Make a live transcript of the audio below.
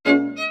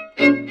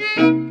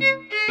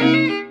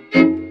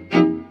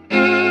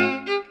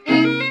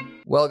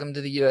Welcome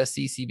to the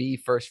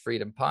USCCB First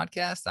Freedom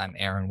Podcast. I'm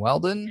Aaron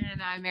Weldon.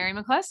 And I'm Mary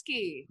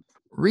McCluskey.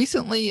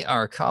 Recently,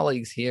 our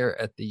colleagues here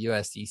at the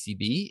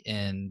USCCB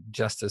in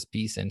Justice,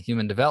 Peace, and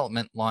Human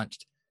Development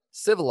launched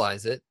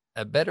Civilize It,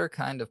 A Better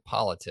Kind of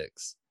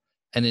Politics,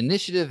 an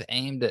initiative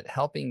aimed at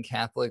helping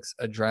Catholics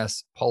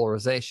address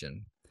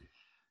polarization.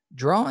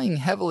 Drawing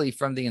heavily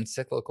from the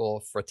encyclical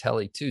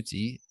Fratelli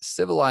Tutti,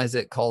 Civilize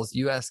It calls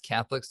U.S.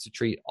 Catholics to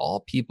treat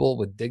all people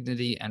with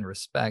dignity and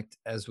respect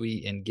as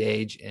we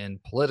engage in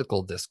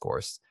political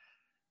discourse.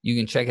 You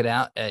can check it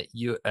out at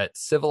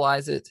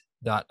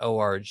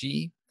civilizeit.org.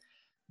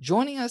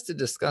 Joining us to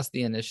discuss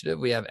the initiative,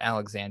 we have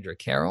Alexandra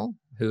Carroll,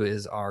 who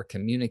is our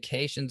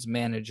communications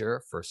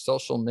manager for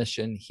social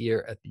mission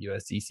here at the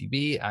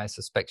USCCB. I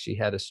suspect she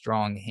had a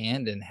strong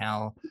hand in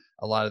how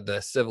a lot of the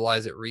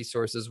Civilize It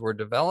resources were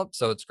developed.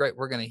 So it's great.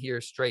 We're going to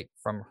hear straight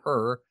from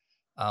her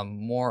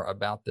more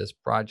about this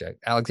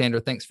project.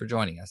 Alexandra, thanks for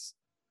joining us.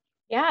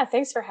 Yeah,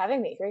 thanks for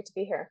having me. Great to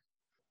be here.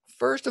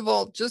 First of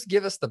all, just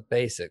give us the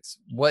basics.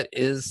 What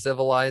is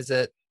Civilize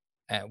It?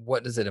 And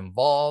what does it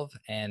involve?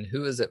 And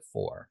who is it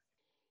for?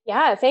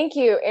 Yeah, thank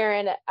you,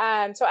 Aaron.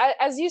 So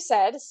as you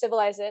said,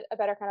 Civilize It, A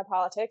Better Kind of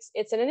Politics.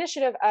 It's an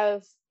initiative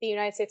of the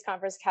United States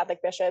Conference of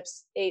Catholic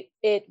Bishops.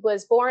 It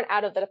was born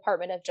out of the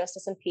Department of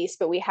Justice and Peace,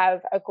 but we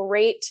have a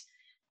great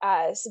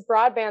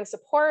broadband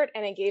support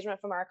and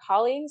engagement from our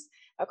colleagues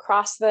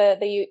across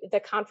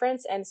the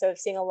conference. And so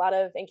seeing a lot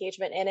of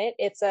engagement in it.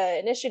 It's an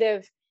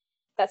initiative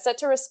that's set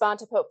to respond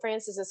to Pope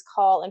Francis's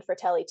call in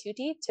Fratelli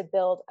Tutti to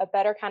build a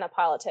better kind of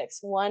politics,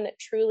 one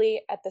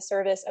truly at the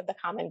service of the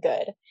common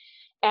good.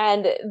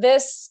 And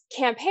this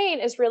campaign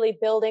is really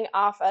building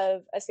off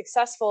of a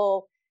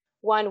successful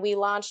one we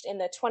launched in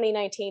the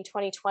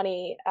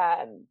 2019-2020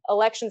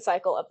 election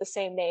cycle of the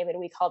same name. And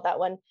we called that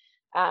one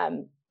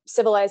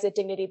Civilize It,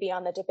 Dignity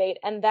Beyond the Debate.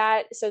 And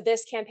so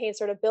this campaign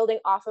sort of building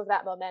off of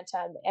that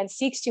momentum and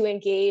seeks to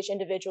engage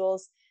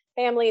individuals,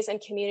 families, and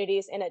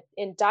communities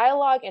in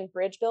dialogue and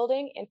bridge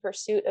building in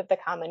pursuit of the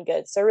common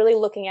good. So really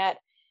looking at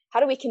how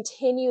do we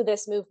continue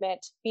this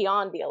movement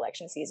beyond the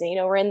election season? You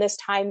know, we're in this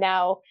time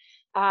now,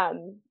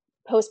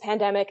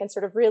 post-pandemic, and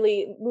sort of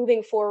really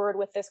moving forward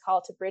with this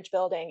call to bridge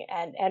building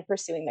and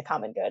pursuing the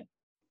common good.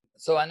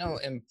 So I know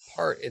in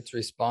part it's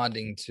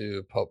responding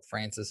to Pope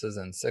Francis's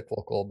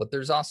encyclical, but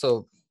there's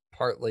also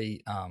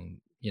partly,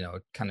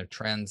 kind of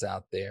trends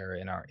out there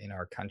in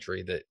our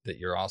country that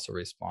you're also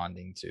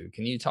responding to.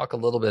 Can you talk a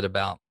little bit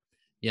about,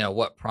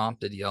 what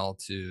prompted y'all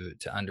to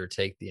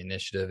undertake the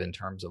initiative in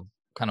terms of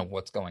kind of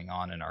what's going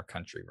on in our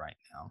country right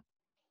now?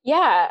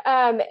 Yeah,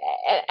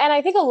 and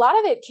I think a lot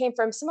of it came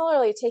from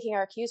similarly taking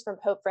our cues from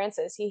Pope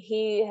Francis.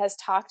 He has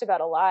talked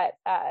about a lot,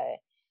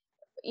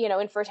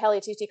 in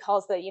Fratelli Tutti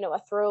calls a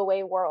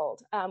throwaway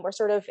world. We're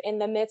sort of in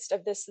the midst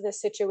of this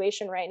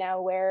situation right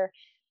now where,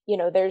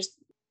 there's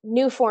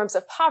new forms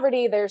of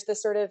poverty. There's the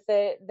sort of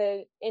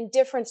the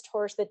indifference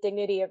towards the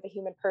dignity of the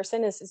human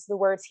person is the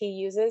words he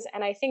uses.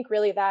 And I think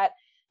really that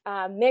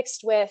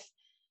mixed with,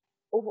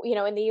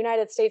 in the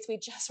United States, we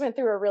just went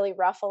through a really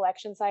rough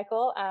election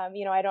cycle.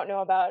 I don't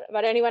know about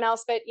anyone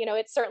else, but,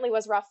 it certainly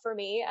was rough for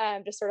me.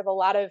 Just sort of a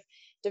lot of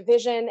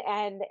division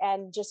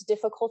and just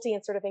difficulty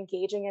in sort of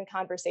engaging in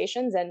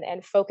conversations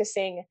and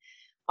focusing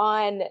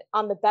on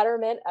the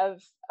betterment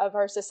of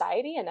our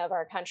society and of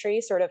our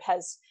country sort of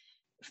has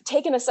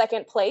taken a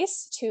second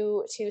place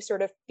to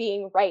sort of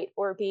being right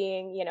or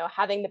being,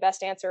 having the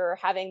best answer or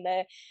having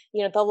the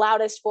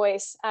loudest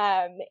voice.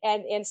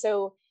 And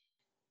so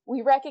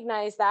we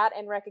recognize that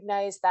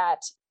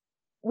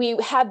we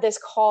had this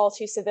call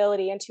to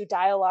civility and to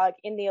dialogue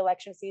in the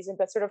election season,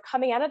 but sort of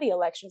coming out of the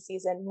election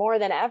season more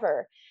than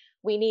ever,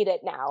 we need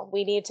it now.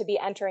 We need to be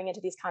entering into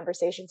these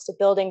conversations, to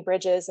building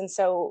bridges. And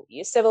so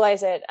you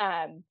Civilize It.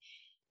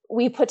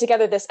 We put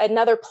together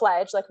another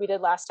pledge like we did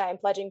last time,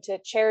 pledging to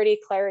charity,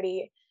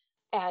 clarity,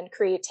 and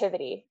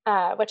creativity,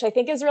 which I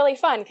think is really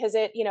fun because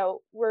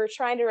we're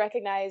trying to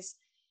recognize,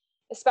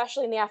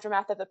 especially in the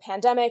aftermath of the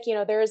pandemic,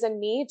 there is a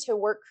need to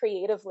work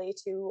creatively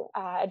to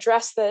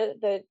address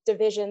the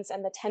divisions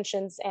and the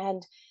tensions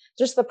and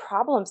just the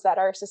problems that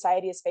our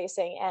society is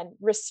facing and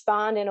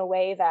respond in a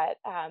way that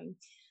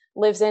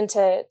lives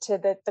into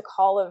the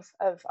call of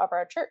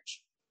our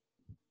church.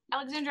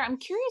 Alexandra, I'm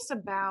curious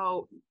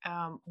about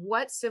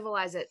what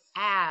Civilize It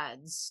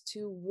adds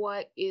to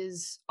what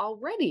is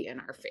already in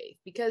our faith,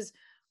 because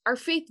our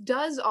faith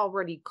does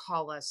already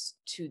call us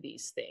to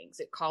these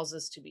things. It calls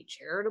us to be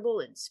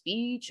charitable in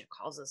speech. It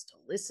calls us to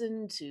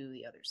listen to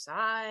the other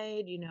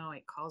side.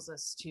 It calls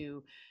us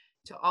to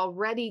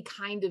already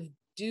kind of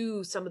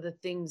do some of the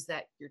things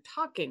that you're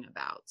talking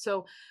about.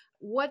 So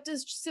what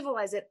does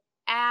Civilize It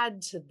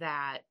add to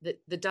that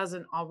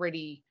doesn't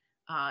already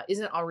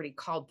isn't already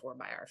called for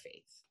by our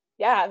faith?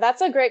 Yeah,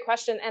 that's a great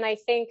question. And I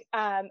think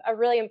a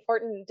really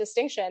important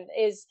distinction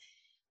is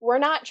we're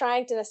not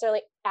trying to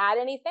necessarily add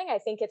anything. I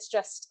think it's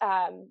just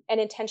an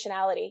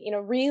intentionality,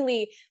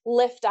 really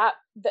lift up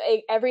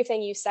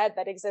everything you said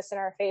that exists in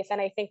our faith.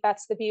 And I think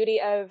that's the beauty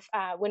of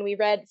when we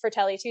read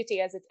Fratelli Tutti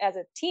as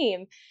a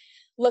team,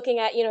 looking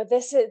at,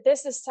 this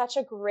is such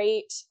a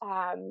great,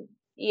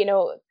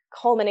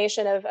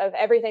 culmination of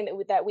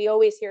everything that we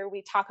always hear,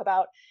 we talk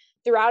about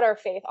throughout our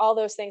faith, all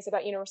those things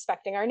about,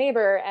 respecting our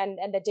neighbor and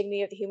the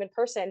dignity of the human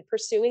person,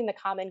 pursuing the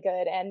common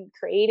good and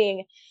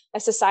creating a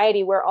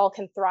society where all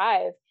can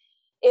thrive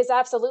is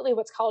absolutely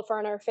what's called for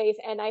in our faith.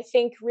 And I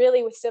think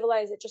really with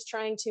Civilize It, just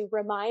trying to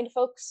remind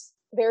folks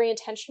very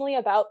intentionally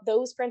about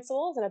those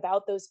principles and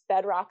about those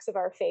bedrocks of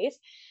our faith,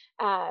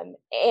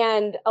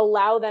 and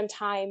allow them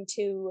time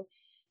to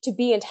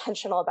be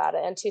intentional about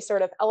it and to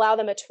sort of allow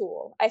them a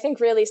tool. I think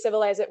really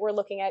Civilize It, we're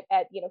looking at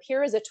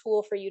here is a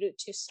tool for you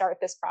to start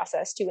this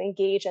process, to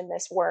engage in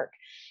this work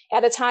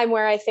at a time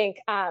where I think,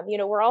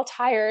 we're all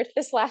tired.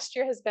 This last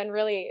year has been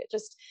really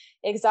just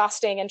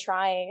exhausting and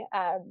trying,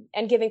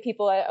 and giving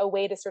people a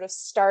way to sort of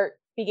start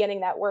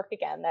beginning that work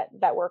again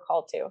that we're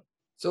called to.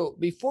 So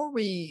before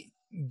we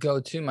go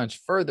too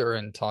much further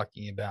in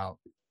talking about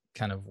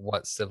kind of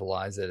what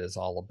Civilize It is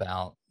all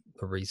about,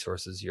 the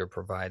resources you're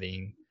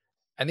providing,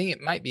 I think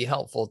it might be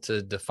helpful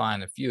to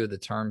define a few of the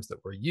terms that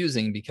we're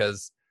using,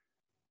 because,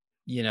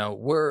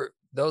 we're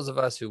those of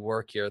us who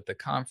work here at the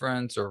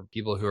conference, or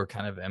people who are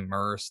kind of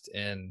immersed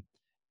in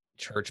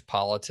church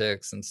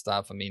politics and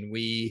stuff. I mean,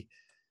 we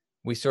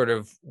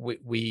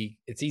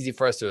it's easy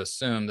for us to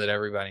assume that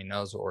everybody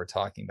knows what we're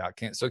talking about.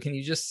 Can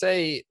you just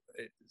say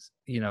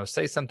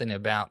something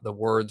about the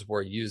words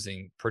we're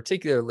using,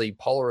 particularly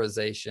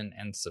polarization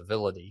and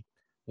civility?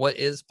 What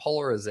is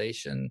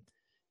polarization?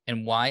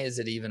 And why is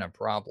it even a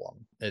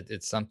problem?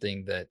 It's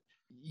something that,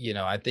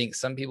 I think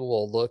some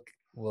people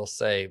will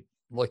say,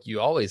 look,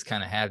 you always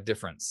kind of have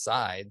different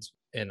sides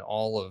in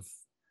all of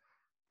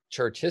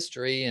church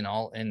history and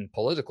all in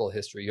political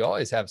history. You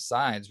always have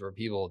sides where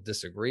people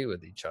disagree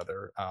with each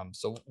other.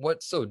 So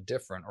what's so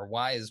different, or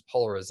why is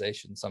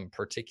polarization some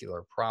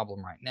particular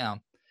problem right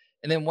now?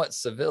 And then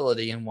what's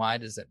civility, and why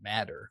does it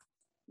matter?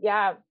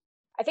 Yeah,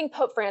 I think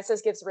Pope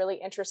Francis gives really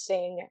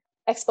interesting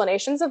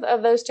explanations of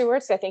those two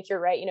words. I think you're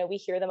right. We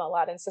hear them a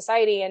lot in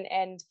society,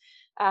 and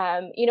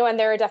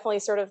there are definitely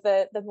sort of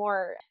the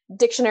more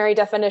dictionary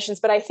definitions,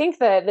 but I think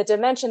the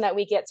dimension that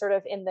we get sort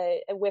of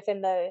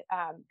within the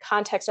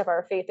context of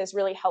our faith is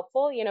really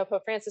helpful.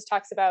 Pope Francis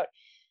talks about,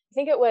 I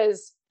think it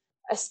was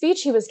a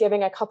speech he was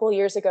giving a couple of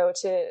years ago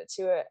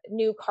to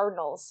new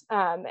cardinals,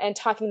 and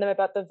talking to them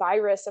about the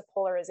virus of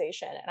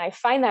polarization. And I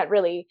find that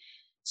really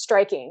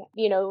striking.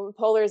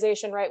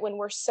 Polarization, right? When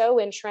we're so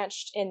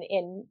entrenched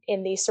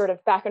in these sort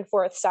of back and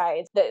forth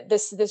sides, that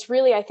this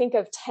really, I think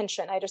of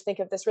tension. I just think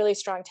of this really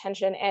strong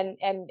tension. And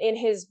in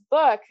his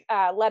book,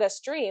 Let Us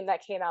Dream,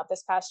 that came out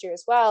this past year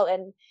as well,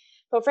 and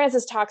Pope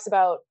Francis talks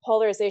about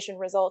polarization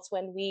results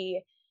when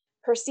we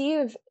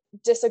perceive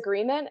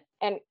disagreement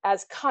and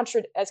as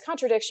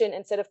contradiction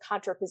instead of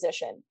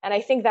contraposition. And I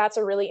think that's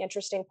a really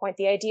interesting point.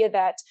 The idea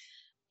that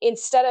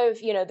instead of,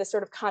 the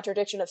sort of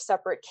contradiction of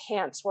separate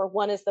camps where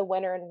one is the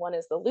winner and one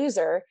is the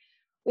loser,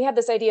 we have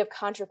this idea of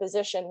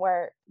contraposition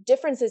where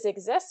differences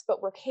exist,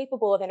 but we're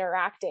capable of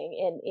interacting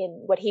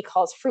in what he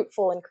calls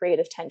fruitful and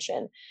creative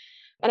tension.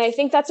 And I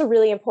think that's a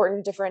really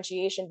important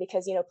differentiation,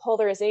 because,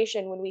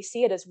 polarization, when we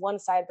see it as one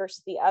side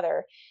versus the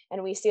other,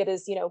 and we see it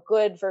as,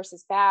 good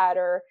versus bad,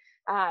 or,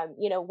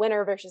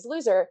 winner versus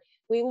loser,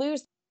 we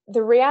lose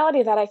the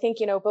reality that I think,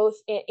 both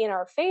in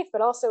our faith,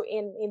 but also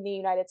in the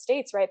United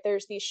States, right?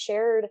 There's these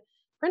shared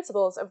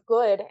principles of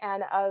good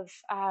and of,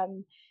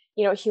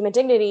 human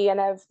dignity, and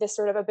of this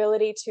sort of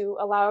ability to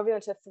allow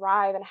everyone to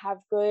thrive and have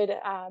good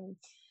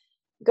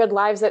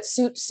lives that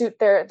suit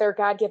their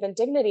God-given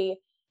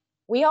dignity.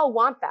 We all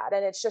want that.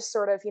 And it's just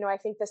sort of, I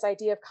think this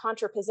idea of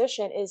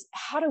contraposition is,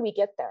 how do we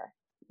get there?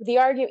 The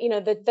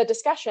argument, the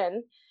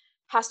discussion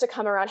has to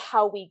come around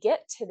how we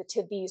get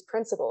to these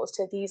principles,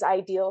 to these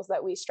ideals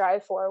that we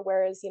strive for.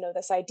 Whereas,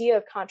 this idea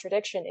of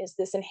contradiction is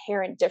this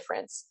inherent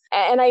difference.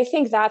 And I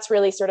think that's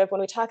really sort of,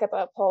 when we talk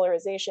about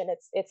polarization,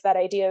 it's that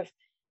idea of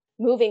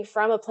moving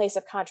from a place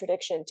of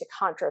contradiction to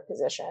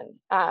contraposition.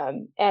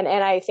 And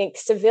I think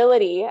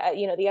civility,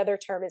 the other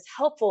term, is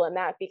helpful in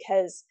that,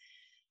 because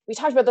we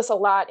talked about this a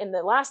lot in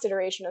the last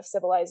iteration of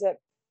Civilize It.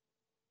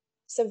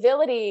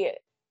 Civility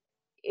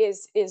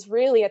is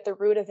really at the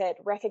root of it,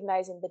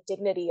 recognizing the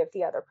dignity of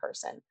the other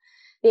person,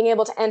 being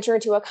able to enter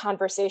into a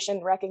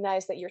conversation,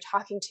 recognize that you're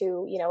talking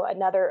to,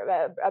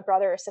 a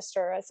brother or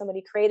sister,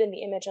 somebody created in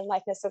the image and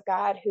likeness of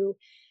God, who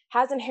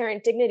has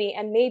inherent dignity,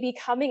 and maybe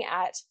coming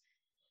at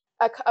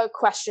a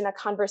question, a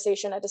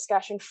conversation, a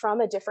discussion from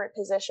a different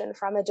position,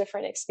 from a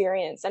different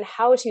experience, and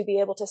how to be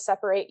able to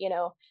separate,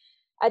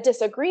 a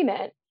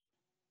disagreement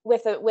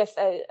with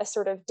a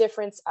sort of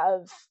difference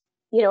of,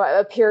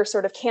 a pure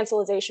sort of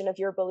cancelization of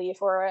your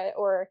belief,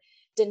 or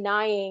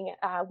denying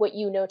what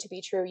you know to be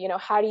true.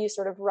 How do you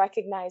sort of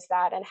recognize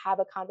that and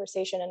have a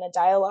conversation and a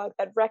dialogue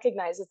that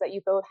recognizes that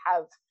you both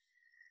have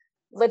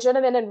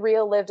legitimate and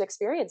real lived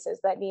experiences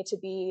that need to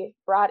be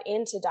brought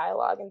into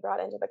dialogue and brought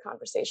into the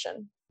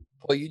conversation.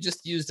 Well, you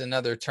just used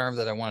another term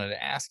that I wanted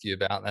to ask you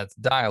about. And that's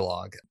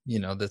dialogue.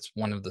 That's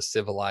one of the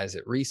Civilize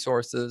It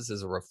resources,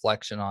 is a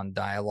reflection on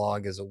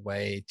dialogue as a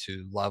way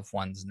to love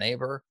one's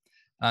neighbor.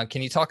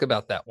 Can you talk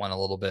about that one a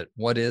little bit?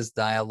 What is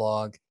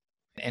dialogue,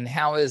 and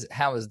how is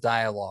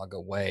dialogue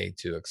a way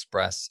to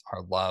express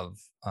our love,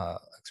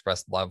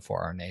 express love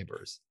for our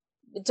neighbors?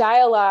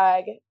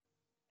 Dialogue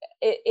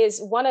is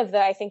one of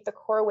the, I think, the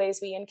core ways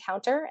we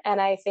encounter.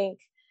 And I think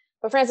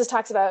what Francis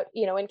talks about,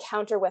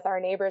 encounter with our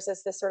neighbors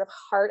is this sort of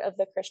heart of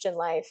the Christian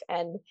life.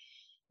 And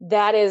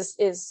that is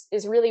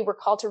really, we're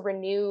called to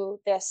renew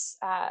this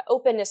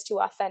openness to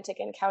authentic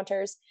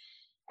encounters.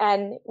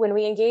 And when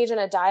we engage in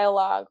a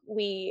dialogue,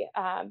 we,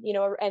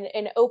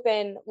 an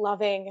open,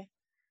 loving,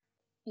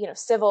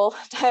 civil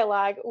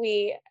dialogue,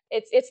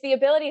 it's the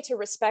ability to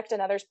respect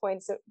another's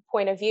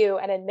point of view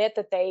and admit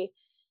that they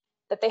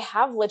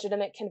have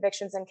legitimate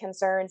convictions and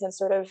concerns. And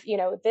sort of,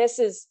 this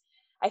is,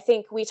 I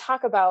think we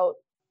talk about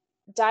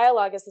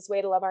dialogue as this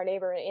way to love our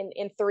neighbor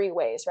in three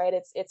ways, right?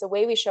 It's a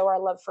way we show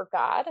our love for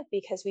God,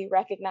 because we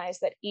recognize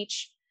that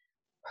each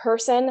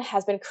person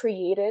has been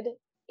created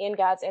in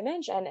God's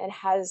image and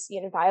has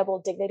viable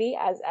dignity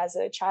as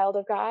a child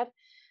of God.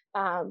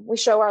 We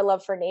show our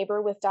love for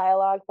neighbor with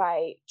dialogue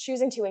by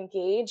choosing to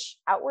engage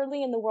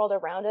outwardly in the world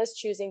around us,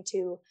 choosing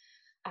to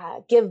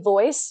give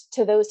voice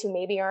to those who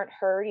maybe aren't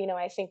heard.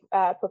 I think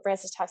Pope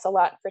Francis talks a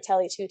lot in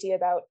Fratelli Tutti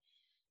about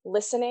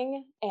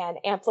listening and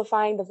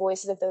amplifying the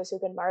voices of those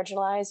who've been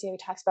marginalized. He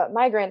talks about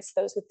migrants,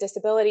 those with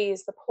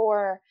disabilities, the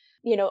poor,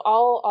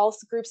 all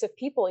groups of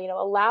people,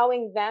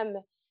 allowing them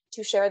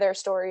to share their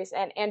stories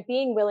and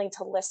being willing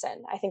to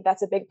listen. I think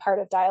that's a big part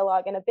of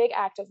dialogue and a big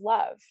act of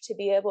love, to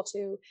be able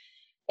to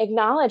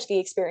acknowledge the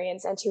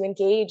experience and to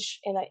engage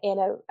in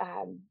a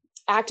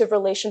active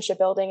relationship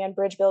building and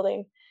bridge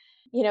building.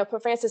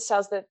 Pope Francis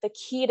tells that the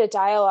key to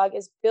dialogue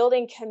is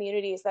building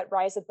communities that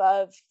rise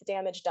above the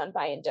damage done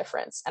by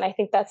indifference. And I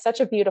think that's such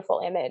a beautiful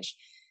image,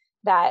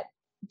 that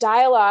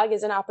dialogue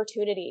is an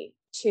opportunity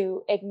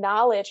to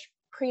acknowledge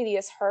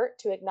previous hurt,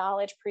 to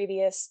acknowledge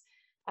previous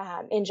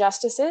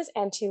injustices,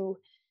 and to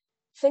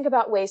think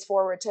about ways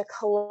forward, to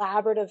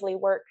collaboratively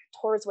work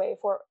towards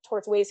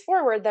ways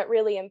forward that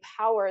really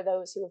empower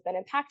those who have been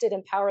impacted,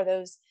 empower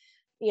those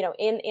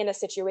in a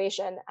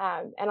situation,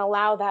 and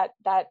allow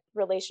that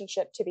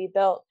relationship to be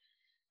built.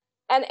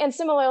 And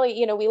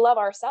similarly, we love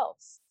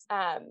ourselves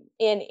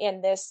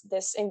in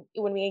this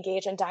when we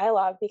engage in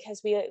dialogue, because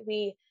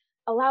we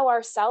allow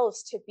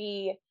ourselves to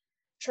be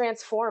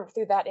transformed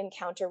through that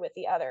encounter with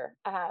the other.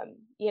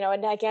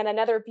 And again,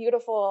 another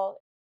beautiful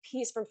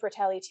piece from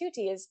Fratelli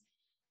Tutti is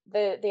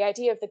the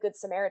idea of the Good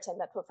Samaritan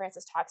that Pope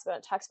Francis talks about.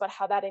 It talks about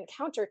how that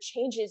encounter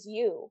changes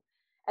you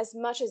as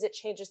much as it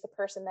changes the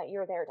person that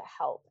you're there to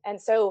help.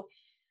 And so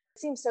it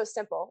seems so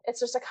simple. It's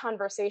just a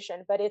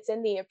conversation, but it's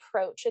in the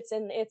approach. It's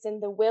in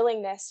the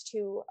willingness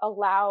to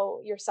allow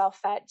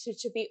yourself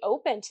to be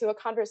open to a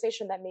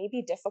conversation that may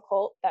be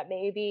difficult, that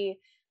may be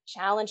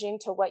challenging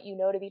to what you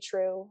know to be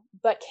true,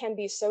 but can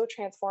be so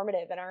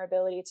transformative in our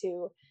ability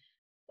to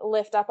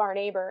lift up our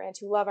neighbor and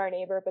to love our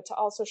neighbor, but to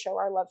also show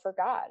our love for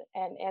God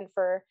and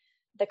for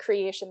the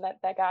creation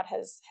that God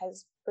has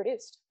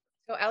produced.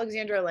 So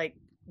Alexandra, like,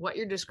 what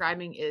you're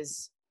describing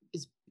is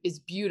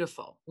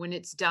beautiful when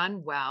it's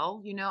done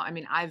well.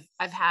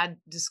 I've had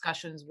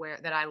discussions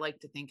that I like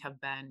to think have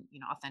been,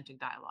 authentic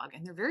dialogue,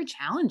 and they're very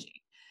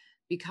challenging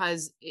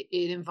because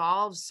it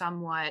involves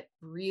somewhat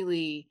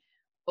really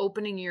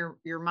opening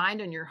your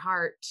mind and your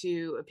heart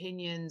to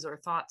opinions or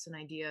thoughts and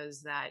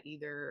ideas that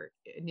either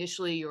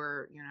initially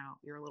you're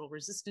a little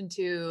resistant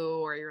to,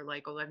 or you're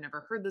like, oh, I've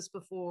never heard this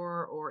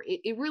before, or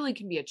it really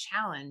can be a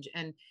challenge.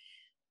 And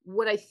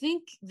what I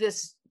think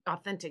this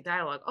authentic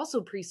dialogue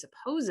also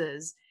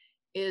presupposes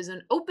is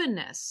an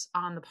openness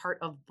on the part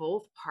of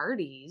both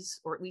parties,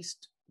 or at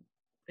least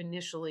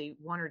initially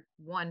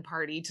one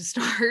party to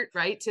start,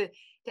 right? To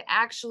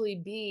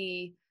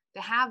actually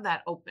have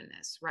that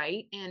openness,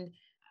 right? And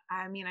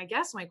I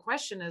guess my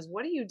question is,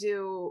 what do you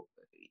do?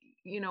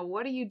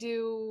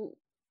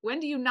 When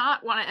do you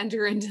not want to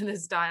enter into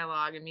this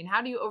dialogue?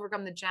 How do you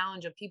overcome the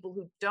challenge of people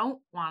who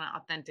don't want to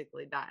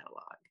authentically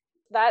dialogue?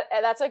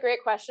 That's a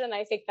great question.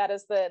 I think that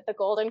is the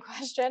golden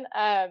question.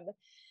 And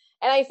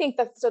I think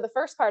the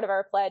first part of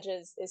our pledge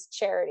is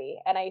charity.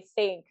 And I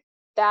think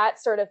that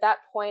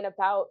point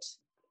about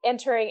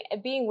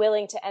being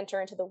willing to enter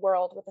into the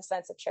world with a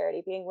sense of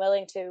charity, being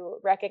willing to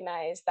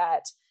recognize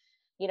that,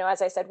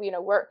 as I said,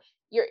 we're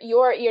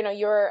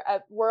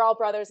all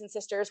brothers and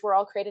sisters. We're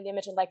all created in the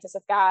image and likeness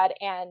of God.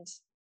 And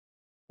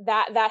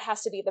that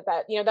has to be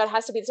that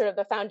has to be sort of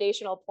the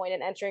foundational point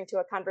in entering to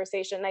a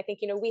conversation. And I think,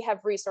 we have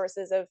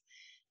resources of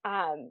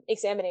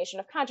examination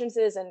of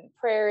consciences and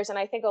prayers. And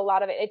I think a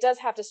lot of it does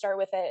have to start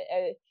with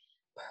a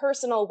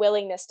personal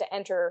willingness to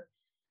enter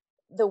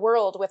the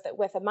world with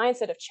a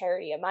mindset of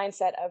charity, a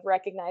mindset of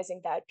recognizing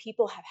that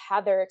people have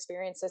had their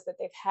experiences that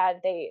they've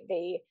had.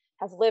 They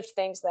have lived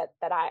things that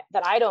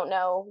I don't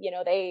know.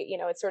 They,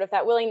 it's sort of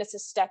that willingness to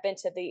step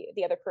into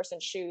the other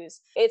person's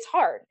shoes. It's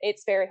hard.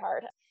 It's very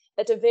hard.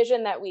 The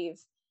division that we've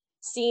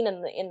seen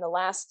in the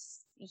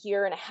last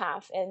year and a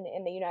half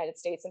in the United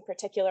States in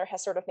particular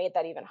has sort of made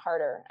that even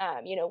harder.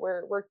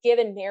 We're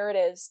given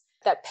narratives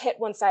that pit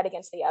one side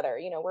against the other.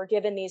 We're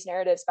given these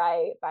narratives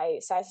by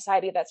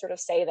society that sort of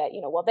say that,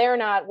 well, they're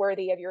not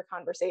worthy of your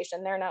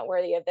conversation. They're not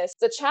worthy of this.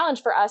 It's a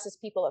challenge for us as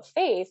people of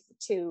faith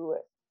to,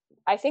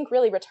 I think,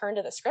 really return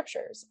to the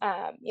scriptures.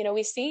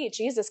 We see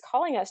Jesus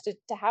calling us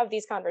to have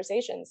these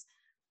conversations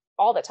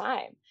all the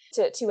time,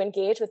 to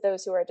engage with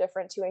those who are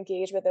different, to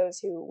engage with those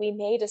who we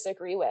may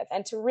disagree with,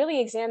 and to really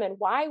examine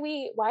why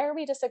are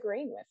we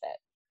disagreeing with it?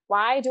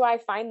 Why do I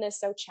find this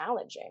so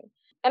challenging?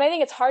 And I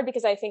think it's hard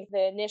because I think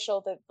the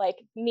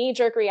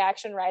knee-jerk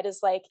reaction, right, is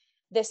like,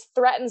 this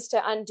threatens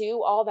to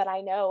undo all that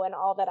I know and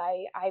all that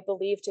I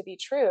believe to be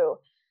true.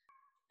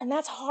 And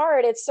that's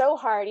hard. It's so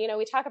hard.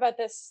 We talk about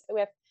this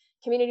with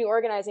community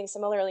organizing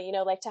similarly,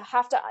 to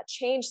have to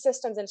change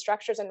systems and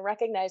structures and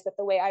recognize that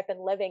the way I've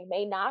been living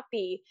may not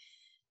be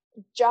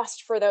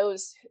just for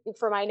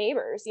my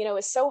neighbors,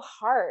 is so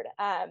hard.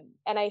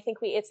 And I think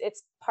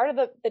it's part of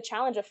the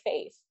challenge of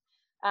faith,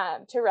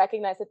 to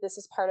recognize that this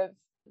is part of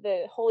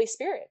the Holy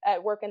Spirit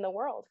at work in the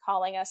world,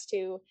 calling us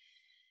to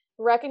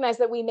recognize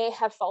that we may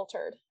have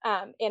faltered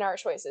in our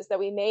choices, that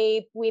we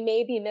may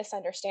be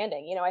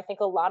misunderstanding. I think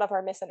a lot of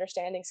our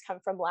misunderstandings come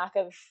from lack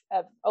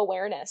of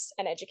awareness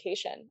and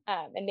education.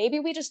 And maybe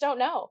we just don't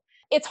know.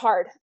 It's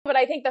hard. But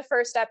I think the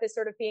first step is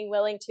sort of being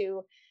willing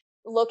to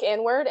look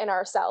inward in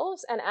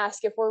ourselves and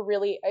ask if we're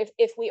really,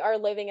 if we are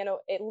living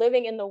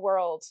in the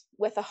world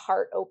with a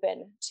heart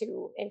open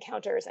to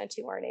encounters and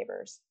to our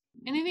neighbors.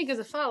 And I think as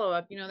a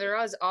follow-up,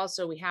 there is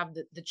also, we have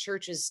the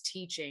church's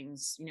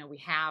teachings, we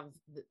have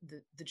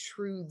the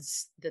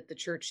truths that the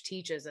church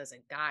teaches as a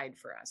guide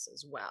for us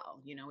as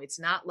well. It's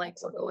not like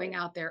Absolutely. We're going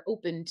out there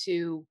open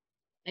to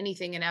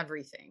anything and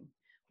everything.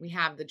 We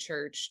have the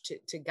church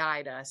to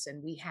guide us,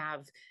 and we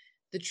have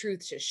the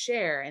truth to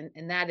share.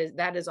 And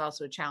that is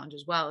also a challenge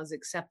as well, as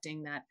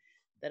accepting that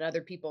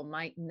other people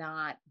might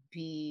not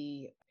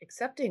be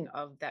accepting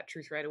of that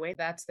truth right away.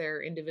 That's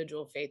their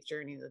individual faith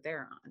journey that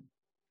they're on.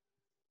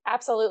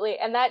 Absolutely.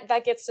 And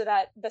that gets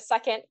to the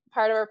second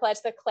part of our pledge,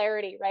 the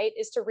clarity, right?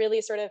 Is to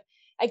really sort of,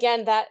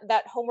 again, that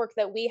homework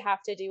that we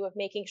have to do of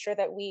making sure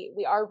that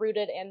we are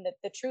rooted in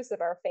the truth of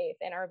our faith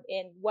and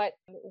in what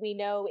we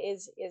know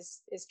is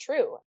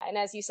true. And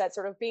as you said,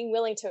 sort of being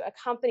willing to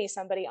accompany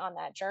somebody on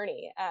that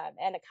journey, and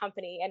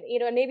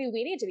maybe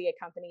we need to be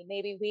accompanied.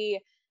 Maybe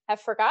we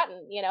have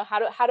forgotten,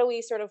 how do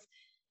we sort of,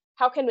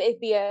 how can it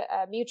be a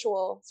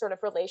mutual sort of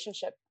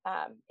relationship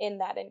in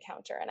that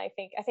encounter? And I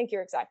think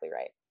you're exactly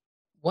right.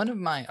 One of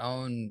my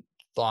own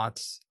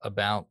thoughts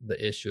about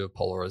the issue of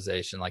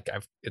polarization,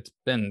 it's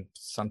been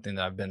something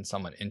that I've been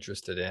somewhat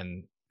interested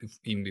in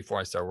even before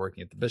I started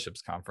working at the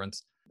Bishops'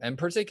 Conference, and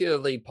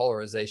particularly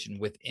polarization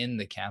within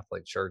the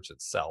Catholic Church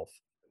itself.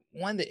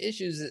 One of the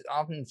issues, it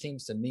often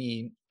seems to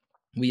me,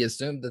 we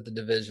assume that the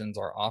divisions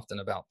are often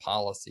about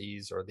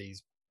policies or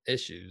these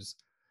issues,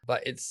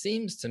 but it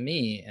seems to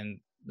me, and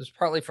this is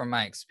partly from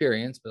my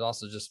experience, but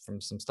also just from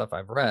some stuff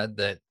I've read,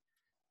 that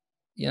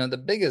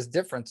the biggest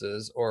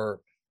differences,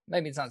 or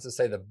maybe it's not to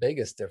say the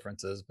biggest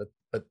differences,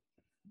 but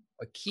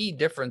key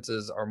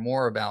differences are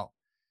more about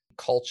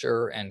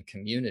culture and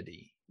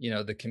community.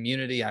 The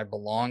community I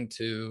belong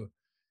to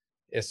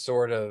is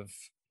sort of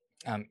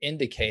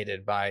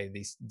indicated by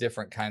these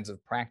different kinds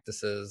of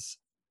practices,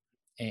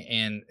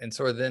 and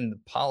sort of then the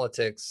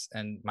politics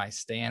and my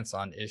stance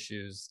on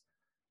issues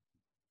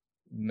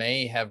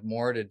may have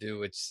more to do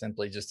with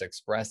simply just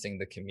expressing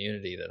the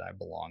community that I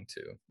belong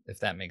to, if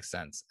that makes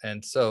sense.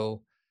 And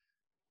so,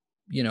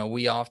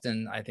 we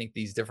often, I think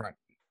these different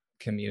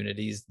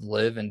communities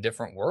live in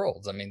different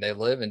worlds. I mean, they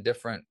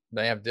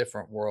have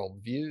different world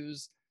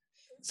views.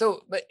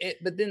 So, but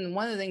then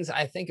one of the things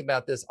I think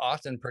about this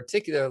often,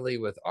 particularly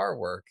with our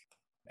work,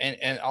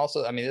 and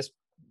also, I mean, this,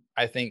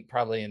 I think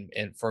probably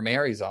for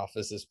Mary's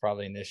office is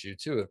probably an issue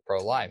too with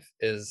pro-life,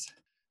 is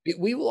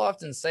we will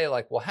often say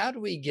like, well, how do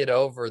we get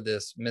over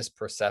this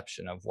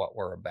misperception of what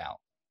we're about?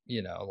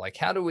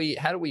 How do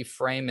we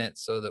frame it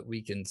so that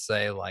we can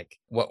say like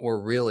what we're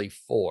really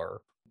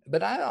for?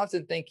 But I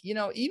often think,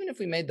 even if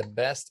we made the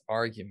best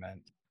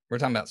argument, we're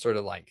talking about sort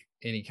of like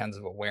any kinds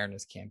of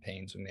awareness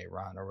campaigns we may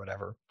run or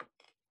whatever.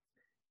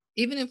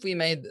 Even if we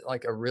made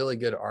like a really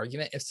good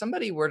argument, if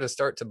somebody were to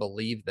start to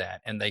believe that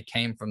and they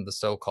came from the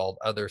so-called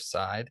other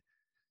side,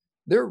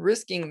 they're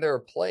risking their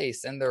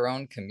place in their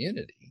own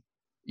community.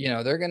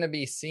 They're going to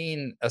be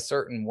seen a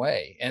certain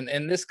way. And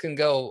this can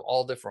go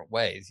all different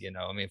ways,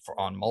 I mean,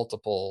 on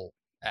multiple,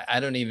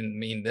 I don't even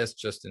mean this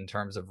just in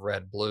terms of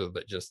red, blue,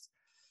 but just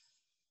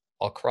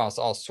across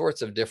all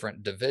sorts of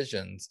different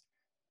divisions.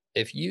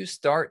 If you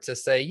start to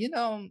say,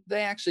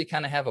 they actually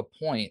kind of have a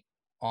point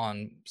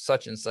on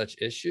such and such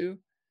issue,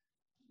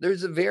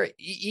 there's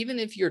even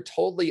if you're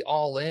totally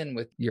all in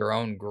with your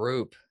own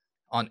group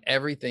on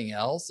everything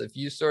else, if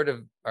you sort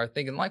of are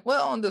thinking like,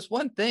 well, on this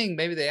one thing,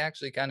 maybe they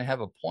actually kind of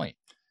have a point.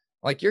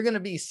 like you're going to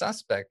be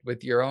suspect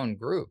with your own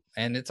group.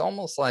 And it's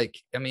almost like,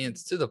 I mean,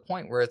 it's to the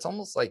point where it's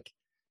almost like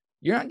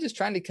you're not just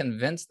trying to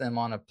convince them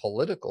on a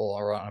political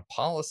or on a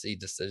policy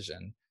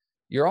decision.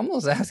 You're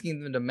almost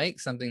asking them to make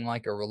something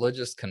like a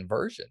religious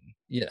conversion.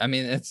 Yeah, I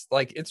mean, it's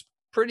like it's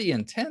pretty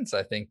intense,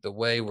 I think, the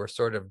way we're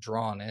sort of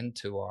drawn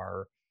into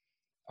our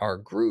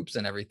groups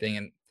and everything.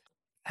 And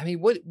I mean,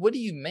 what do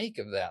you make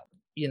of that?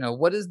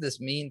 What does this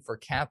mean for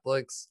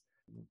Catholics?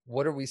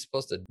 What are we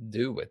supposed to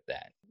do with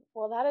that?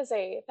 Well, that is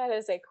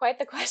a quite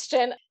the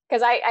question,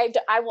 because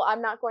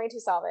I'm not going to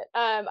solve it.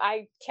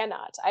 I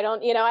cannot. I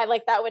don't. I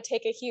like that would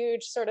take a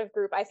huge sort of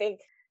group. I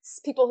think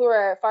people who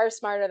are far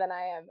smarter than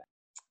I am.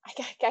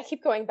 I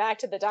keep going back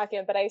to the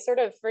document, but I sort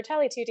of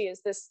Fratelli Tutti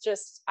is this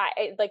just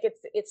I like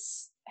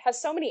it's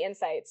has so many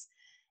insights,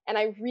 and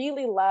I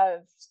really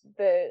loved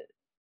the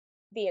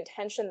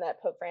intention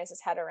that Pope Francis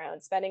had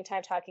around spending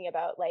time talking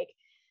about like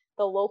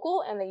the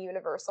local and the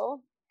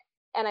universal.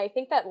 And I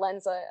think that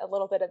lends a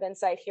little bit of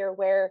insight here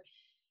where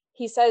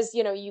he says,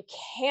 you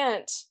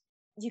can't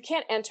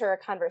enter a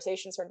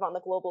conversation sort of on the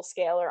global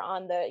scale or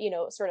on the,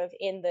 sort of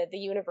in the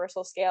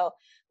universal scale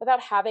without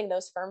having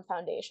those firm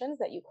foundations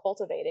that you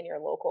cultivate in your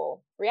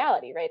local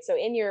reality, right? So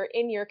in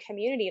your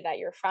community that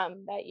you're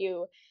from, that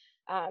you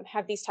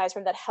have these ties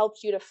from, that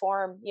helped you to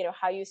form,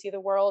 how you see the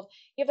world.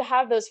 You have to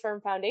have those firm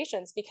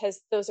foundations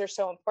because those are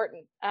so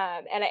important.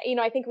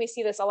 And I think we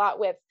see this a lot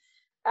with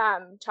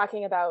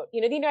talking about, the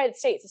United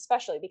States,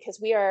 especially because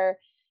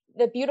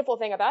the beautiful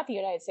thing about the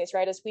United States,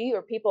 right, is we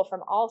are people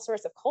from all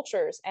sorts of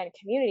cultures and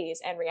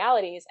communities and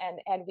realities,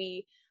 and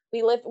we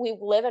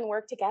live and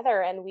work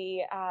together, and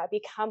we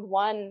become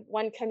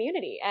one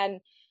community.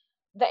 And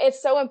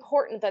it's so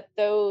important that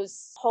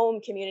those home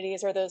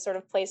communities or those sort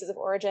of places of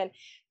origin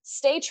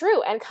stay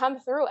true and come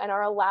through and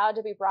are allowed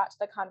to be brought to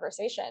the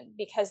conversation,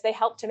 because they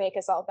help to make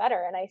us all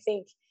better. And I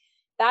think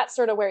that's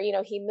sort of where,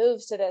 he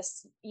moves to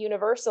this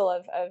universal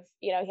of,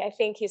 I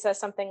think he says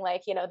something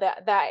like,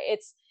 that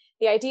it's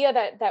the idea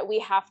that we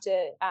have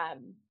to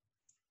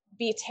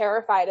be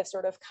terrified of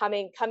sort of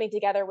coming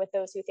together with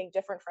those who think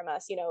different from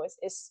us,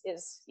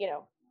 is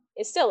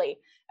silly,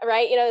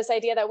 right? This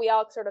idea that we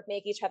all sort of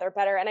make each other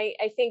better. And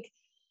I think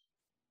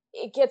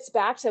it gets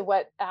back to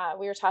what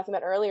we were talking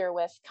about earlier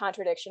with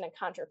contradiction and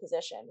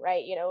contraposition,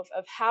 right?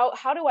 Of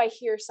how do I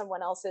hear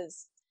someone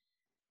else's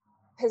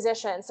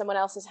position, someone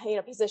else's,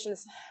 position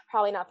is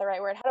probably not the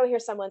right word. How do I hear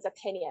someone's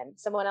opinion,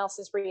 someone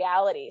else's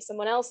reality,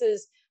 someone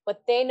else's,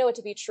 what they know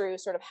to be true,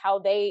 sort of how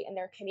they and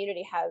their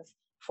community have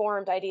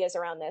formed ideas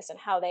around this and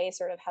how they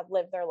sort of have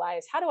lived their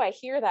lives? How do I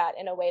hear that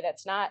in a way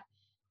that's not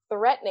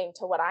threatening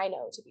to what I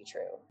know to be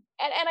true?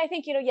 And I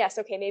think, yes,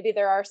 okay, maybe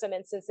there are some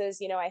instances,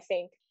 I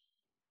think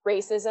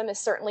racism is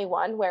certainly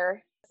one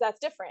where that's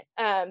different.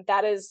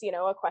 That is,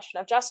 a question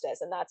of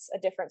justice, and that's a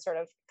different sort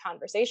of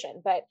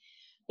conversation. But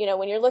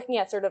when you're looking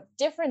at sort of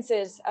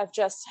differences of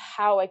just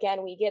how,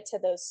 again, we get to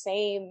those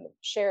same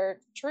shared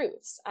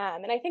truths.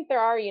 And I think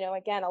there are,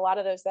 again, a lot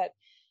of those that,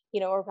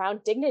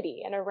 around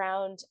dignity and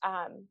around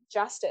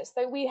justice,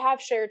 that we have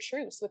shared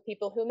truths with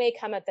people who may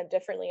come at them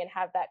differently and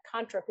have that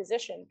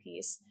contraposition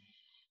piece,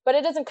 but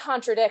it doesn't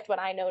contradict what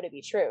I know to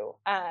be true.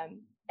 And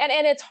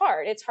it's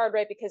hard,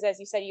 right? Because as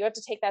you said, you have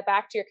to take that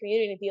back to your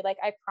community and be like,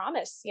 I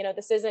promise,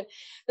 this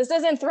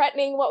isn't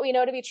threatening what we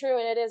know to be true.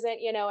 And it isn't,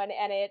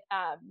 and it,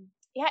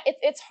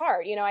 it's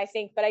hard, I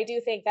think, but I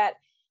do think that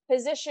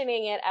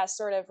positioning it as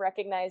sort of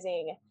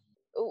recognizing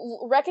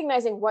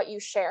what you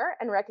share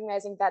and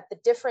recognizing that the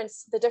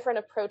different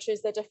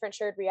approaches, the different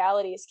shared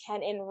realities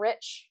can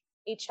enrich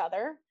each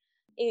other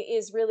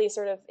is really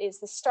sort of is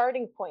the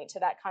starting point to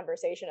that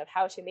conversation of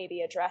how to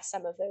maybe address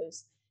some of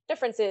those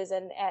differences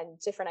and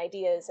different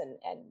ideas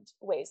and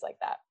ways like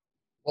that.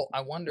 Well, I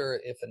wonder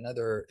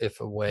if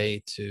a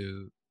way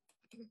to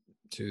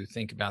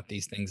think about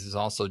these things is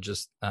also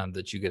just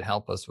that you could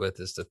help us with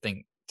is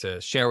to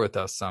share with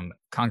us some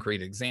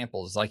concrete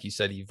examples. Like you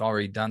said, you've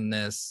already done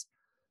this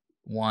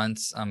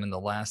once in the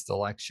last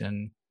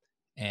election.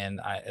 And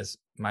as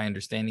my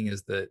understanding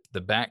is that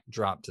the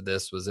backdrop to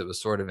this was it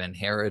was sort of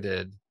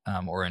inherited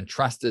or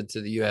entrusted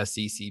to the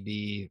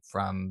USCCB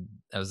from,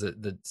 was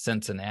it the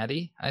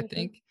Cincinnati, I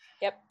think?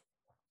 Yep.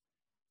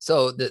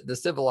 So the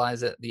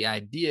Civilize It, the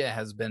idea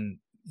has been,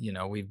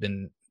 we've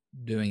been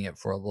doing it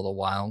for a little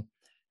while.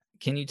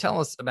 Can you tell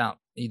us about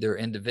either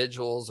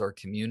individuals or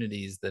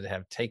communities that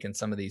have taken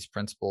some of these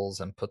principles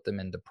and put them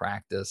into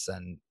practice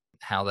and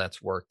how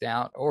that's worked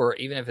out? Or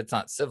even if it's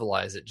not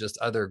Civilize It, just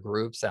other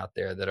groups out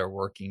there that are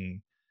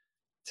working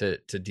to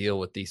deal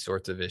with these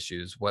sorts of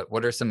issues.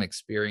 What are some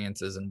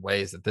experiences and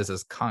ways that this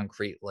is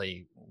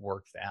concretely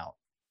worked out?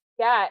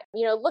 Yeah,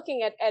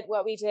 looking at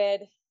what we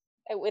did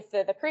with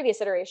the previous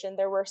iteration,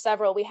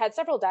 we had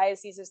several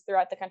dioceses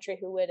throughout the country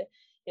who would,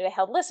 they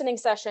held listening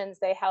sessions,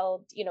 they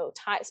held,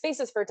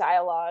 spaces for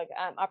dialogue,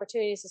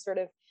 opportunities to sort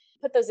of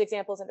put those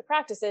examples into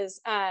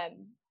practices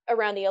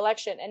around the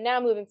election. And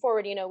now moving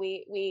forward,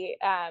 we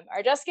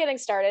are just getting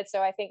started.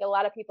 So I think a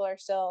lot of people are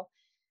still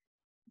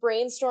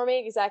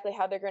brainstorming exactly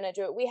how they're going to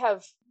do it. We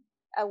have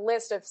a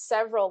list of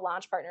several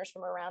launch partners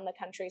from around the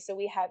country. So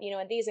we have,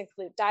 and these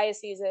include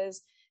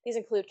dioceses, these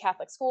include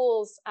Catholic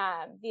schools,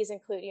 these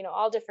include,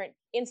 all different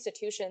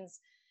institutions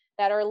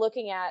that are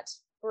looking at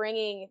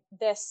bringing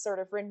this sort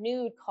of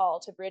renewed call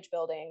to bridge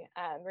building,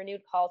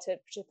 renewed call to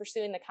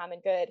pursuing the common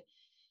good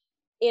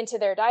into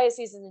their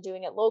dioceses and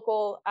doing it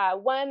local.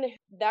 The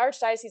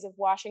Archdiocese of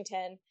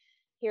Washington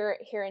here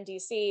in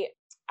DC,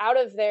 out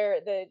of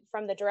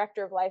from the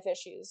director of life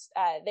issues,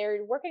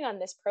 they're working on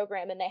this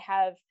program, and they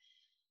have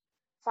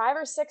 5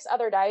 or 6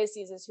 other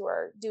dioceses who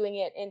are doing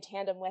it in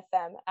tandem with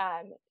them,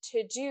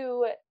 to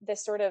do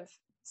this sort of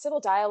civil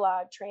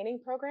dialogue training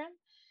program,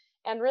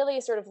 and really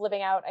sort of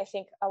living out, I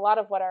think, a lot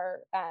of what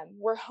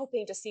we're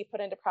hoping to see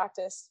put into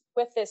practice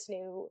with this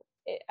new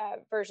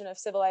version of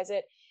Civilize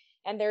It.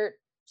 And they're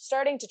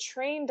starting to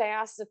train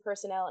diocesan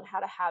personnel on how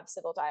to have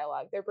civil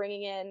dialogue. They're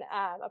bringing in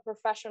a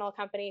professional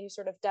company who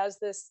sort of does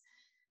this,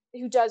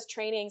 who does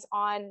trainings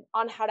on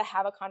how to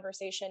have a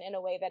conversation in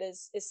a way that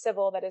is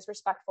civil, that is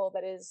respectful,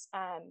 that is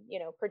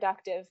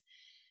productive.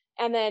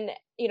 And then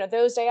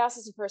those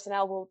diocesan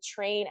personnel will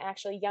train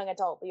actually young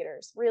adult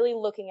leaders, really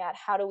looking at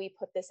how do we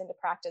put this into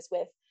practice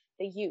with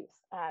the youth.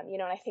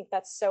 And I think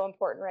that's so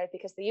important, right?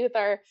 Because the youth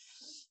are,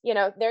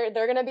 they're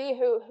going to be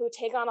who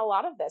take on a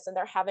lot of this, and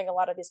they're having a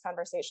lot of these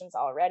conversations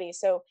already.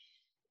 So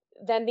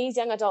then these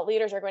young adult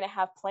leaders are going to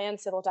have planned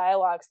civil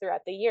dialogues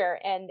throughout the year,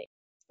 and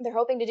they're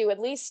hoping to do at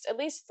least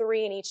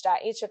 3 in each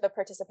of the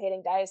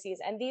participating dioceses.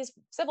 And these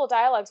civil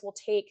dialogues will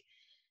take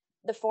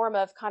the form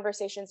of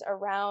conversations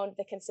around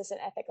the consistent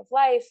ethic of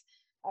life,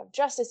 of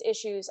justice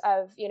issues,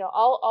 of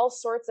all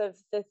sorts of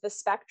the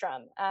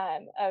spectrum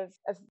of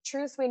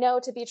truth we know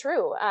to be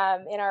true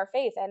in our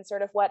faith, and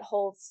sort of what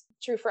holds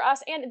true for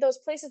us, and those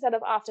places that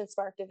have often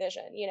sparked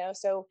division.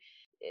 So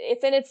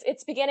it's in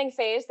its beginning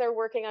phase. They're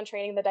working on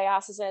training the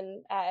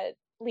diocesan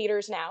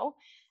leaders now,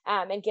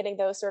 and getting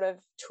those sort of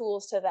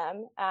tools to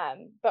them.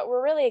 But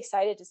we're really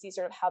excited to see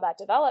sort of how that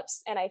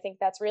develops, and I think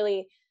that's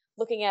really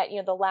looking at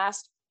the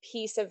last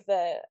piece of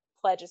the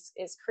pledge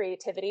is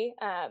creativity,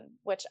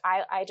 which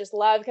I just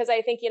love, because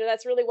I think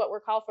that's really what we're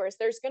called for. Is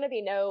there's going to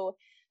be no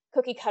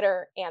cookie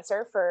cutter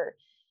answer for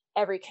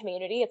every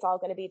community. It's all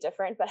going to be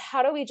different, but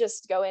how do we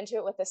just go into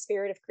it with a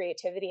spirit of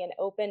creativity and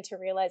open to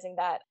realizing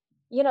that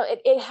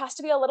it has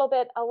to be a little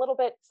bit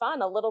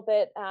fun, a little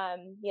bit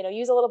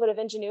use a little bit of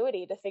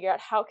ingenuity to figure out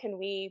how can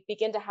we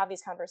begin to have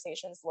these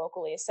conversations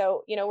locally.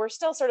 So we're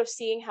still sort of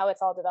seeing how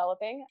it's all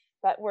developing,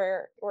 but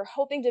we're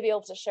hoping to be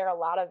able to share a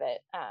lot of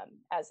it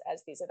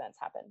as these events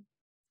happen.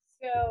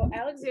 So,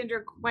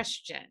 Alexandra,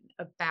 question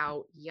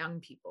about young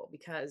people,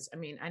 because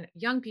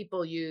young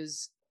people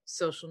use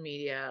social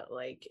media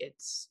like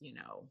it's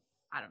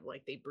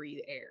like they breathe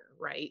air,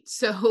 right?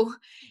 So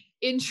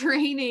in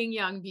training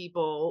young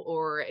people,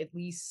 or at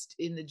least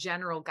in the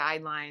general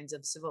guidelines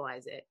of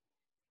Civilize It,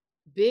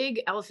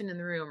 big elephant in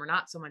the room, or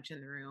not so much in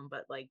the room,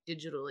 but like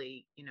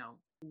digitally,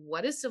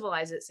 what does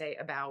Civilize It say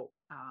about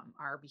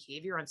our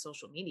behavior on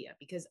social media?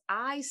 Because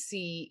I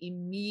see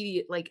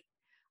immediate, like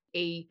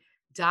a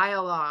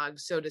dialogue,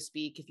 so to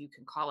speak, if you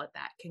can call it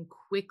that, can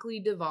quickly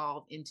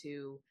devolve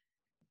into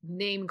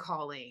name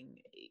calling,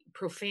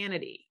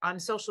 profanity on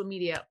social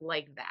media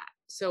like that.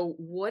 So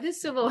what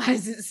does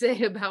Civilize It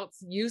say about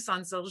use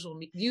of social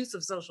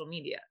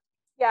media?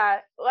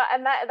 Yeah, well,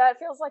 and that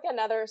feels like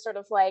another sort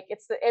of like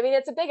it's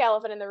a big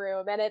elephant in the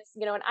room, and it's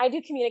and I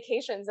do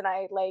communications, and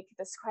I like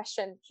this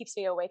question keeps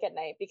me awake at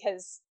night,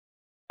 because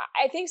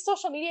I think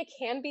social media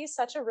can be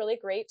such a really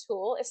great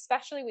tool,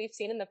 especially we've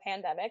seen in the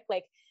pandemic.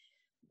 Like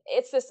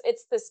it's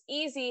this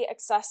easy,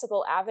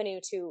 accessible avenue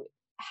to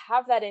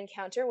have that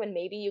encounter when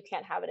maybe you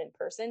can't have it in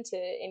person, to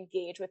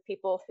engage with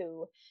people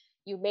who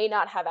you may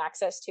not have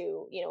access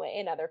to,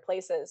 in other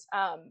places.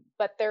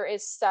 But there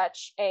is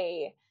such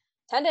a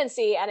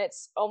tendency, and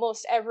it's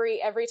almost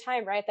every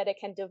time, right, that it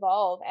can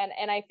devolve.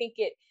 And I think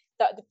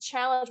the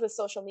challenge with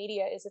social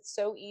media is it's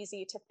so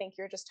easy to think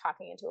you're just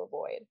talking into a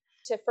void,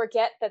 to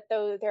forget that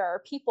though there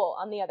are people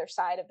on the other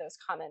side of those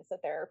comments, that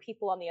there are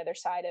people on the other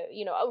side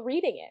of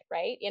reading it,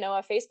 right?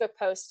 A Facebook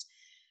post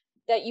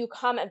that you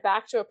comment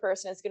back to a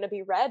person is going to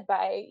be read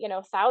by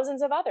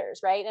thousands of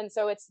others, right? And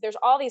so there's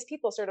all these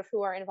people sort of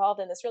who are involved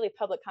in this really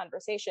public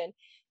conversation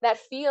that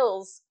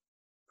feels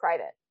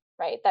private,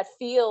 right? That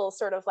feels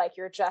sort of like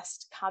you're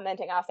just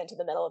commenting off into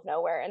the middle of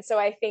nowhere. And so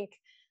I think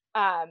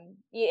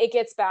it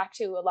gets back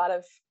to a lot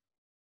of,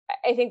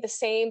 I think, the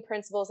same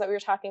principles that we were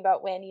talking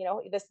about when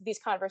these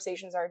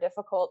conversations are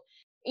difficult.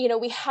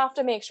 We have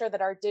to make sure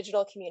that our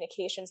digital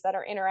communications, that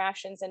our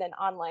interactions in an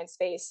online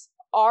space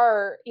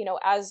are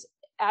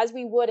as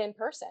we would in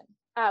person.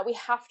 We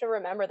have to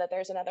remember that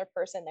there's another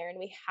person there, and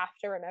we have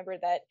to remember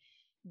that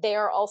they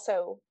are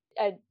also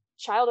a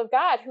child of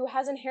God who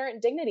has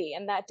inherent dignity,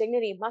 and that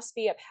dignity must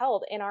be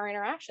upheld in our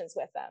interactions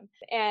with them.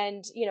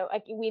 And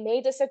we may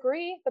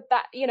disagree, but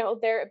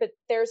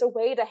there's a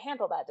way to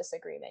handle that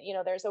disagreement.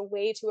 There's a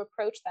way to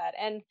approach that.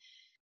 And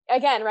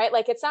again, right,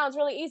 like it sounds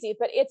really easy,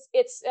 but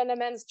it's an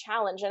immense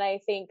challenge. And I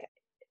think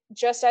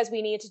just as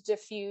we need to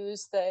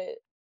diffuse the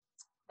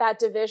that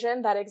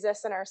division that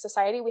exists in our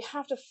society, we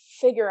have to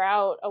figure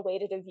out a way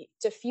to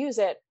diffuse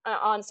it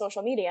on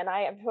social media. And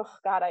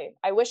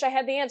I wish I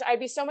had the answer. I'd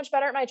be so much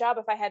better at my job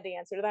if I had the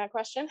answer to that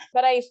question.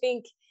 But I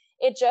think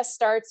it just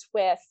starts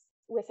with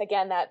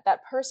again, that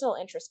personal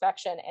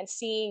introspection and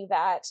seeing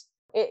that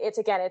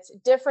it's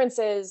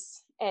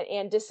differences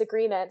and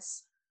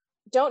disagreements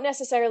don't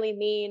necessarily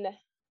mean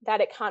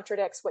that it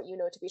contradicts what you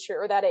know to be true,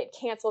 or that it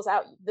cancels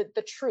out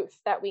the truth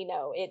that we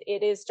know.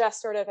 It is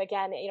just sort of,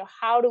 again,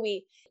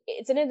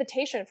 it's an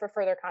invitation for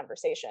further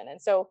conversation.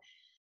 And so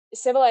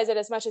Civilize It,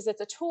 as much as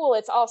it's a tool,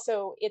 it's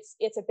also,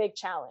 it's a big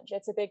challenge.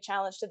 It's a big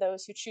challenge to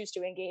those who choose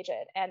to engage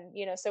it. And,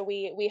 so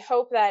we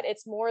hope that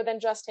it's more than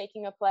just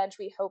taking a pledge.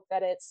 We hope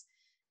that it's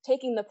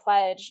taking the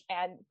pledge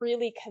and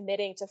really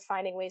committing to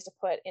finding ways to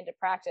put into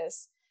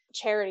practice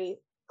charity,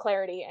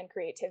 clarity, and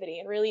creativity,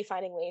 and really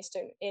finding ways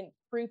to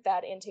root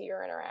that into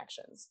your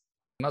interactions.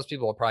 Most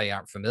people probably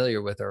aren't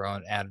familiar with our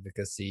own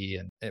advocacy,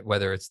 and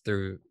whether it's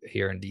through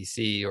here in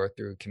DC or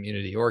through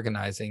community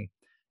organizing.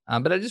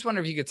 But I just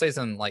wonder if you could say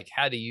something like,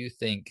 how do you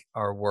think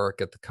our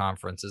work at the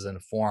conference is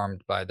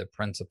informed by the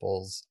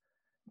principles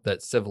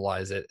that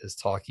Civilize It is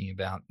talking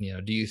about?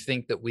 Do you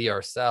think that we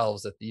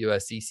ourselves at the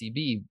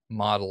USCCB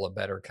model a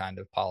better kind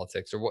of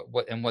politics, or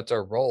what's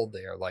our role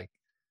there? Like,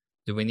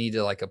 do we need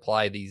to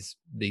apply these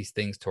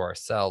things to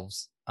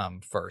ourselves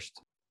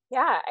first?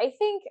 Yeah, I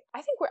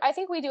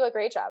think we do a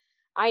great job.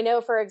 I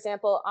know, for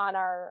example, on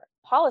our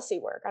policy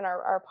work, on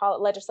our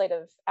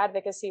legislative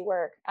advocacy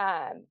work,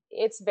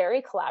 it's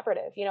very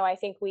collaborative. I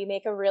think we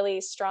make a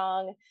really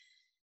strong,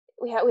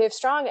 we have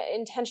strong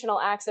intentional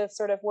acts of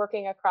sort of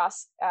working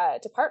across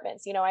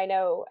departments. I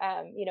know,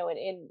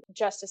 in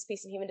justice,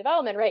 peace, and human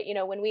development, right?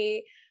 When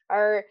we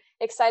are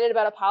excited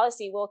about a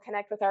policy, we'll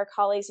connect with our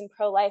colleagues in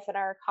pro-life and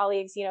our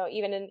colleagues,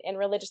 even in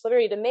religious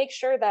liberty, to make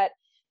sure that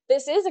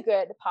this is a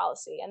good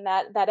policy, and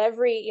that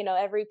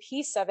every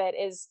piece of it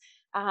is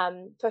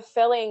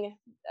fulfilling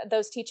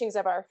those teachings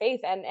of our faith.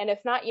 And if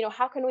not,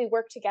 how can we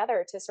work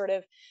together to sort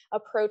of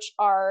approach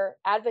our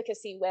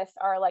advocacy with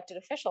our elected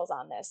officials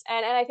on this?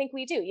 And I think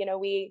we do.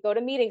 We go to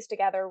meetings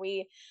together,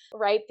 we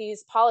write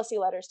these policy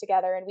letters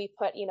together, and we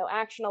put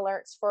action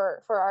alerts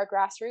for our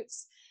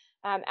grassroots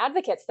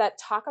advocates that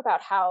talk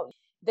about how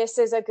this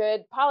is a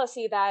good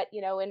policy that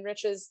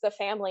enriches the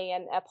family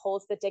and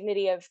upholds the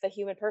dignity of the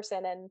human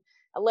person and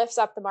lifts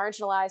up the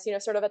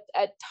marginalized. Sort of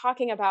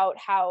talking about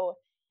how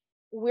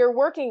we're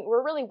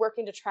really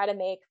working to try to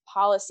make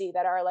policy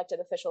that our elected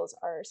officials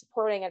are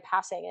supporting and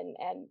passing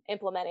and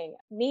implementing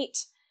meet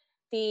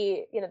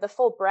the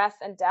full breadth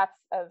and depth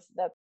of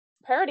the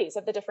priorities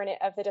of the different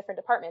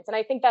departments. And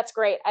I think that's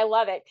great. I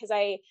love it, because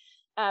I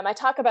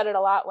talk about it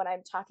a lot when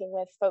I'm talking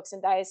with folks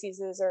in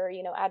dioceses or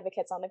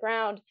advocates on the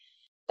ground.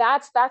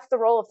 That's the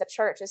role of the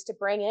church, is to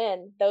bring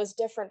in those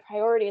different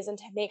priorities and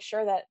to make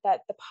sure that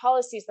the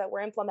policies that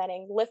we're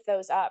implementing lift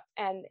those up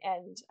and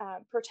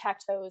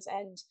protect those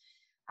and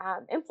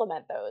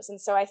implement those.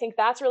 And so I think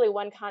that's really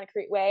one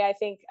concrete way. I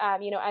think,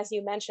 as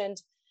you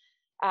mentioned,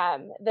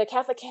 the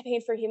Catholic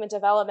Campaign for Human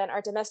Development,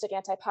 our domestic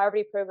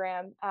anti-poverty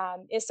program,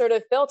 is sort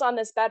of built on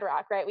this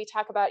bedrock, right? We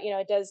talk about,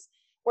 it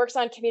works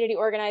on community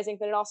organizing,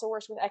 but it also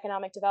works with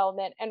economic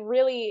development and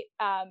really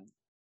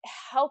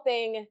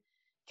helping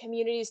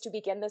communities to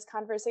begin this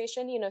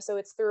conversation. So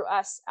it's through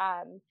us,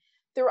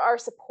 through our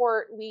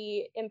support,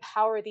 we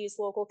empower these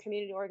local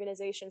community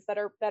organizations that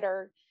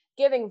are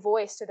giving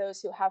voice to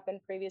those who have been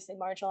previously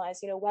marginalized,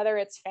 whether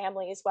it's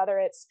families, whether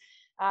it's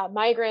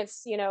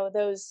migrants,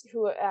 those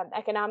who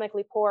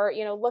economically poor,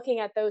 looking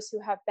at those who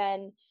have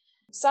been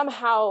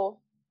somehow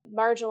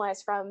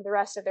marginalized from the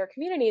rest of their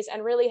communities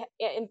and really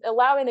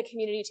allowing the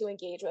community to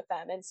engage with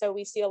them. And so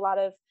we see a lot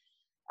of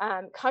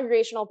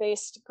congregational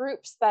based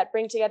groups that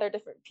bring together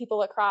different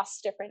people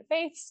across different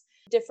faiths,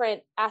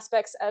 different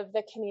aspects of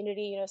the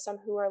community, some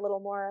who are a little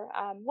more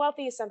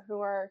wealthy, some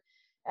who are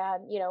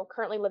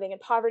currently living in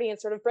poverty, and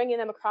sort of bringing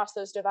them across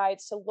those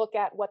divides to look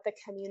at what the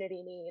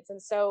community needs.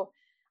 And so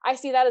I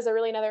see that as a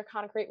really another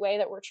concrete way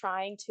that we're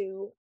trying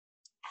to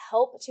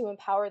help to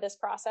empower this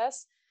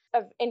process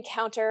of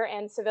encounter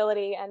and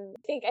civility. And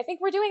I think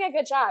we're doing a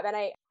good job. And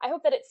I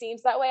hope that it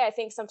seems that way. I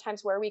think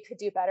sometimes where we could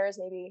do better is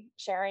maybe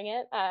sharing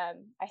it. I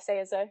say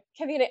as a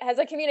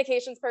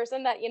communications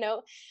person that,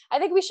 I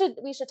think we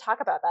should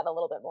talk about that a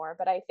little bit more,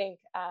 but I think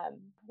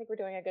we're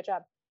doing a good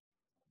job.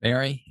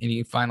 Mary,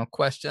 any final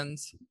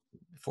questions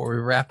before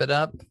we wrap it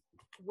up?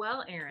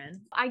 Well,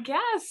 Aaron, I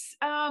guess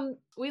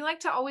we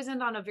like to always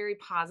end on a very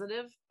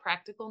positive,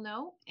 practical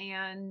note.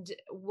 And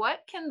what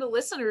can the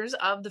listeners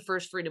of the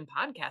First Freedom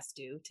podcast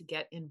do to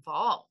get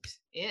involved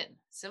in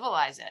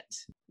Civilize It?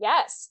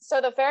 Yes. So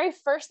the very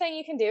first thing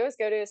you can do is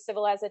go to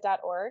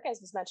civilizeit.org,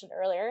 as was mentioned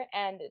earlier,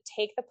 and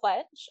take the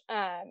pledge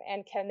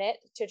and commit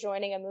to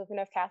joining a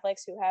movement of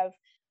Catholics who have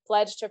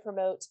pledged to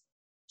promote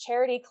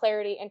charity,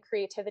 clarity, and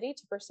creativity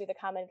to pursue the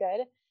common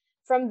good.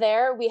 From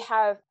there, we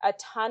have a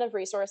ton of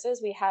resources.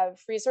 We have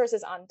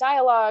resources on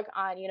dialogue,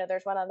 on,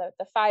 there's one on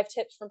the 5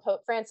 tips from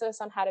Pope Francis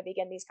on how to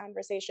begin these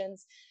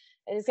conversations.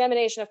 an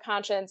examination of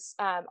conscience,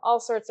 all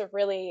sorts of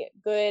really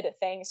good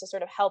things to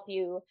sort of help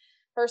you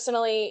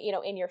personally,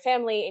 in your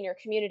family, in your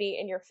community,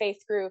 in your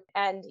faith group.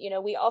 And,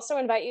 we also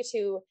invite you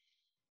to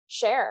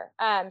share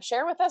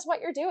with us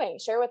what you're doing,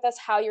 share with us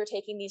how you're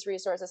taking these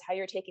resources, how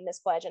you're taking this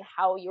pledge, and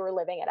how you're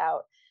living it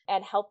out,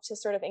 and help to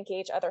sort of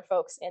engage other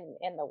folks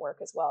in the work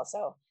as well.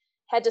 So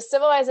head to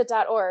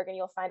civilizeit.org and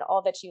you'll find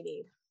all that you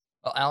need.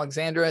 Well,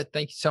 Alexandra,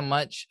 thank you so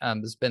much.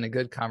 This has been a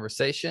good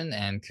conversation,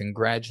 and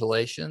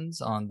congratulations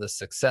on the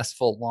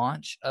successful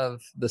launch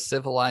of the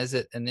Civilize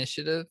It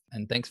initiative.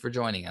 And thanks for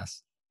joining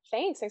us.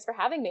 Thanks for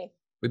having me.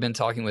 We've been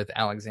talking with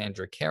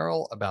Alexandra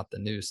Carroll about the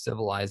new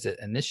Civilize It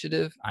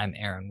initiative. I'm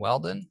Aaron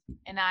Weldon.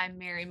 And I'm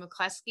Mary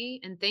McCleskey.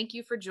 And thank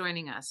you for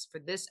joining us for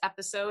this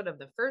episode of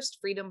the First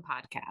Freedom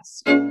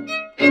Podcast.